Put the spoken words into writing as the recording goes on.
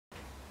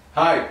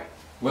Hi,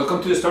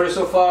 welcome to the story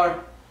so far.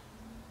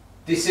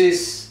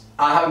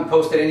 I haven't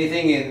posted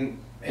anything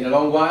in a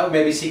long while,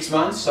 maybe 6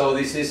 months, so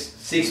this is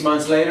 6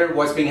 months later.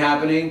 What's been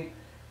happening?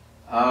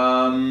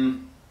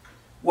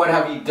 What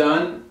have you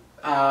done?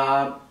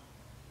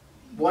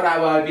 What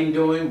have I been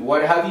doing?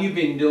 What have you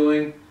been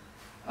doing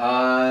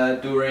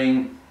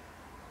during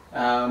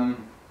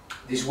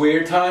these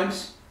weird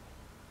times?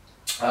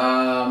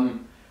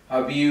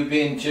 Have you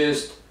been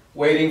just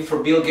waiting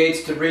for Bill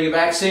Gates to bring a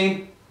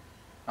vaccine?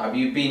 Have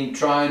you been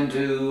trying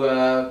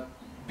to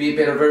be a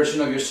better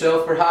version of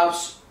yourself,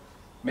 perhaps?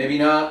 Maybe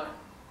not.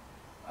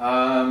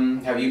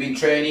 Have you been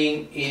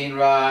training, eating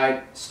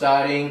right,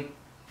 studying,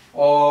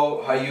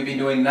 or have you been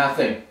doing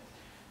nothing?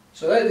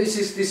 So this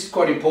is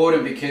quite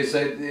important, because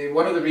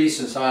one of the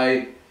reasons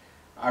I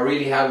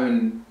really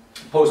haven't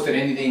posted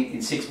anything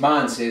in 6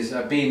 months is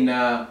I've been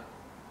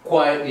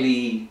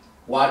quietly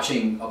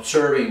watching,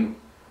 observing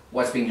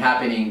what's been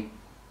happening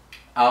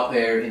out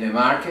there in the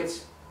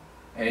markets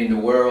and in the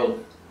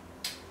world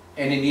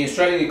and in the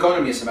Australian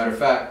economy, as a matter of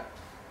fact.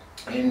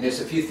 And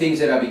there's a few things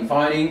that I've been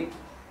finding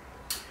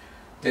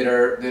that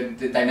are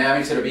the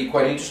dynamics that have been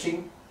quite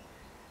interesting.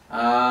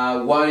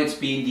 One, it's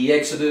been the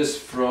exodus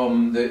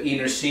from the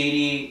inner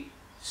city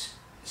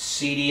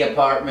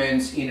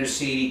apartments, inner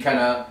city kind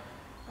of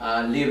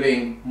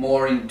living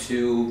more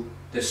into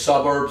the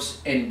suburbs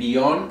and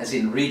beyond, as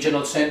in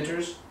regional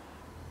centers.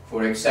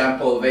 For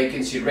example,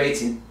 vacancy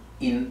rates in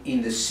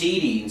the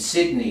city, in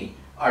Sydney,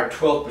 are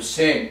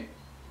 12%.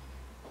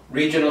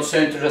 Regional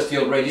centers are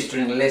still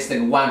registering less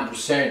than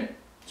 1%.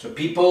 So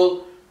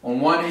people, on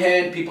one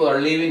hand, people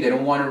are leaving, they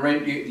don't want to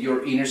rent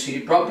your inner city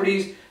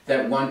properties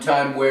that one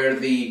time were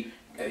the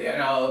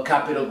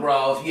capital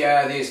growth,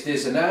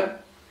 this and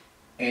that,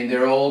 and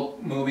they're all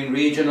moving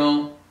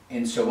regional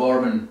and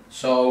suburban.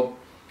 So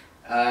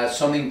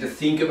something to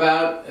think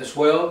about as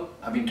well.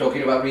 I've been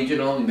talking about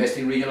regional,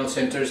 investing in regional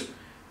centers.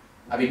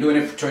 I've been doing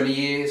it for 20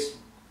 years.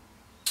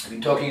 I've been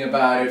talking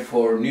about it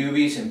for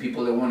newbies and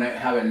people that want to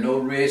have a low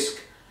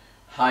risk,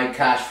 high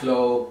cash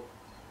flow,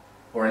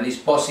 or at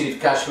least positive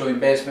cash flow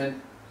investment.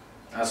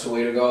 That's the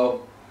way to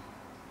go.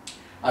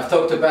 I've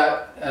talked a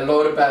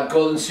lot about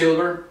gold and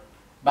silver,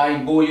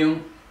 buying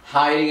bullion,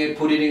 hiding it,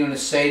 putting it in a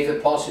safe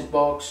deposit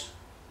box.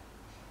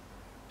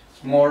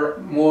 It's more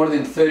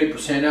than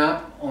 30%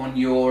 up on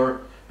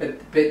your,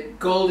 but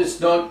gold is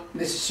not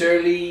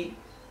necessarily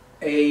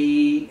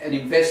an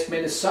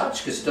investment as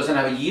such, because it doesn't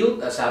have a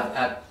yield, as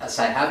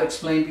I have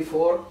explained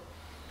before,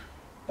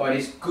 but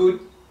it's good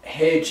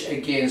hedge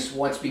against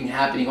what's been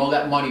happening, all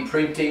that money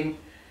printing,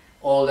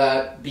 all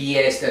that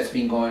BS that's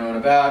been going on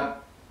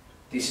about.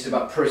 This is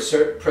about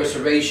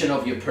preservation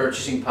of your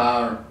purchasing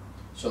power.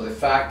 So the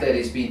fact that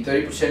it's been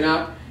 30%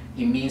 up,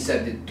 it means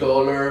that the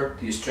dollar,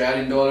 the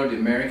Australian dollar, the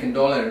American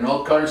dollar, and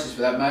all currencies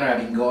for that matter, have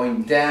been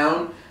going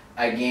down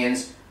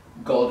against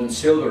gold and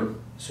silver.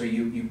 So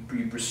you're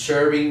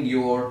preserving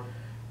your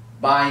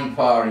buying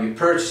power, your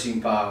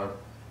purchasing power.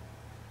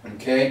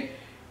 Okay?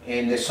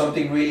 And there's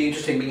something really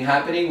interesting being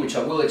happening, which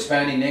I will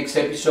expand in next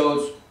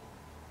episodes,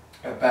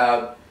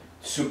 about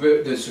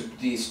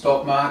the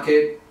stock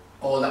market,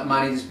 all that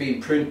money that's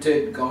being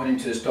printed going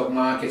into the stock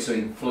market, so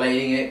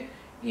inflating it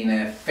in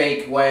a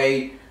fake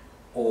way,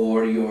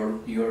 or your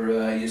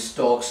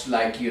stocks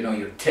like your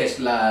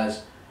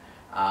Teslas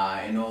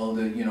and all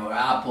the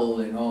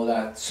Apple and all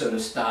that sort of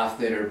stuff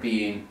that are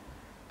being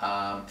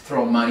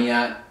thrown money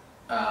at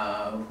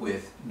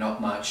with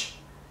not much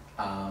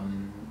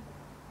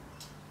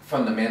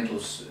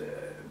fundamentals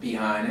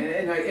behind,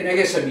 and I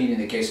guess I mean in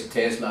the case of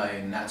Tesla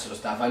and that sort of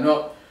stuff. I'm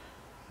not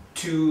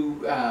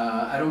too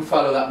I don't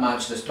follow that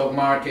much the stock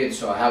market,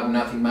 so I have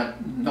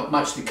not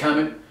much to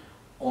comment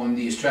on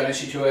the Australian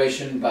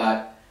situation,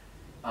 but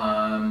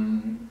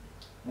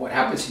what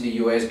happens in the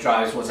US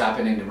drives what's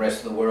happening in the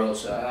rest of the world,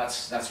 so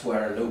that's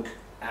where I look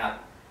at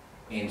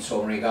in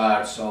some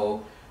regard.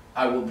 So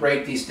I will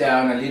break this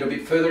down a little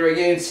bit further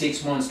again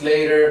 6 months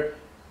later.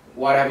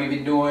 What have you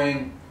been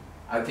doing?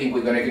 I think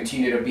we're going to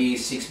continue to be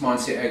 6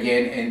 months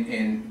again,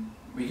 and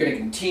we're going to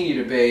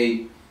continue to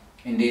be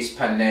in this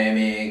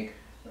pandemic,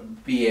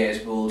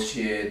 BS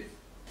bullshit,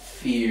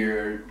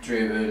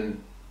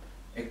 fear-driven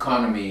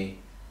economy.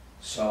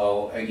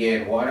 So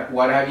again,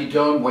 what have you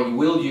done? What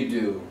will you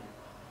do?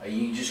 Are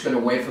you just going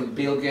to wait for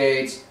Bill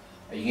Gates?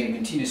 Are you going to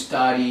continue to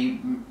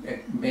study,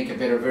 make a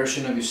better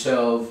version of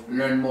yourself,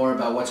 learn more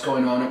about what's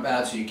going on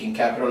so you can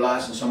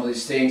capitalize on some of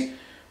these things?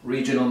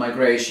 Regional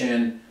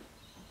migration,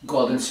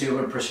 gold and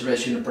silver,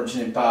 preservation of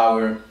purchasing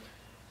power,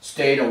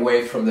 staying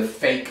away from the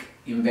fake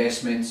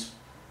investments,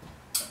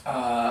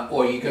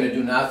 or you're going to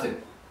do nothing.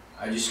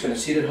 Are you just going to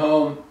sit at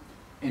home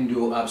and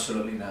do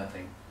absolutely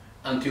nothing?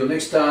 Until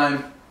next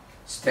time,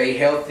 stay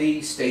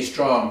healthy, stay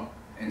strong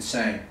and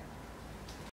sane.